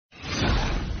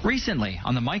Recently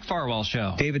on the Mike Farwell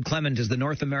Show. David Clement is the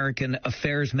North American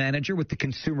Affairs Manager with the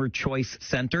Consumer Choice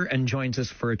Center and joins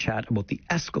us for a chat about the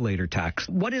escalator tax.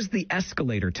 What is the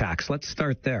escalator tax? Let's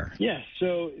start there. Yes,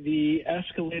 so the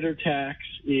escalator tax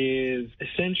is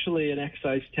essentially an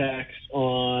excise tax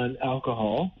on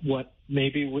alcohol, what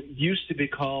used to be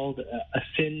called a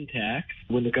sin tax,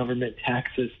 when the government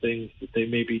taxes things that they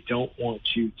maybe don't want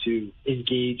you to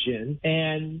engage in.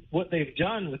 And what they've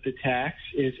done with the tax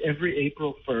is every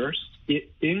April 1st, it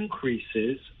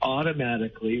increases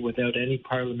automatically without any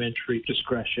parliamentary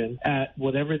discretion at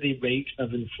whatever the rate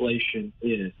of inflation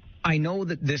is. I know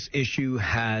that this issue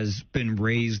has been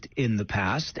raised in the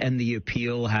past and the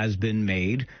appeal has been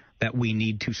made that we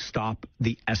need to stop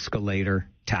the escalator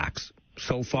tax.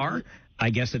 So far, I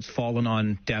guess it's fallen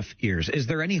on deaf ears. Is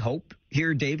there any hope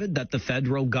here, David, that the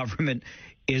federal government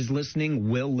is listening,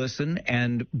 will listen,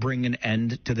 and bring an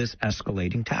end to this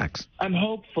escalating tax? I'm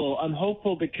hopeful. I'm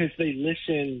hopeful because they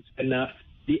listened enough.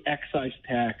 The excise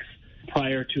tax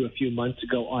prior to a few months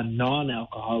ago on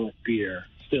non-alcoholic beer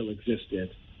still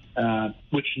existed,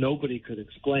 which nobody could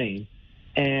explain.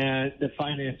 And the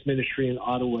finance ministry in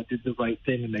Ottawa did the right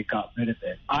thing and they got rid of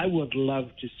it. I would love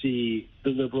to see the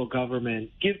Liberal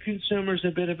government give consumers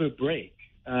a bit of a break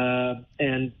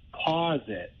and pause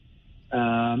it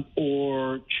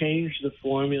or change the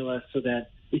formula so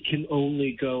that it can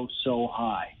only go so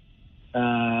high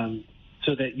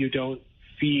so that you don't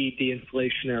feed the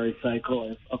inflationary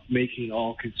cycle of making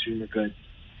all consumer goods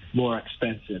more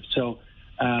expensive. So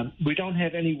we don't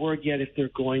have any word yet if they're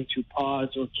going to pause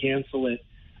or cancel it,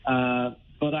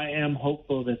 but I am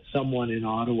hopeful that someone in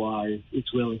Ottawa is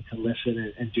willing to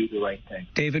listen and do the right thing.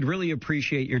 David, really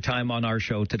appreciate your time on our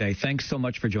show today. Thanks so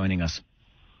much for joining us.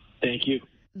 Thank you.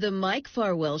 The Mike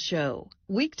Farwell Show,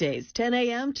 weekdays 10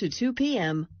 a.m. to 2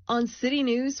 p.m. on City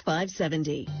News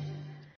 570.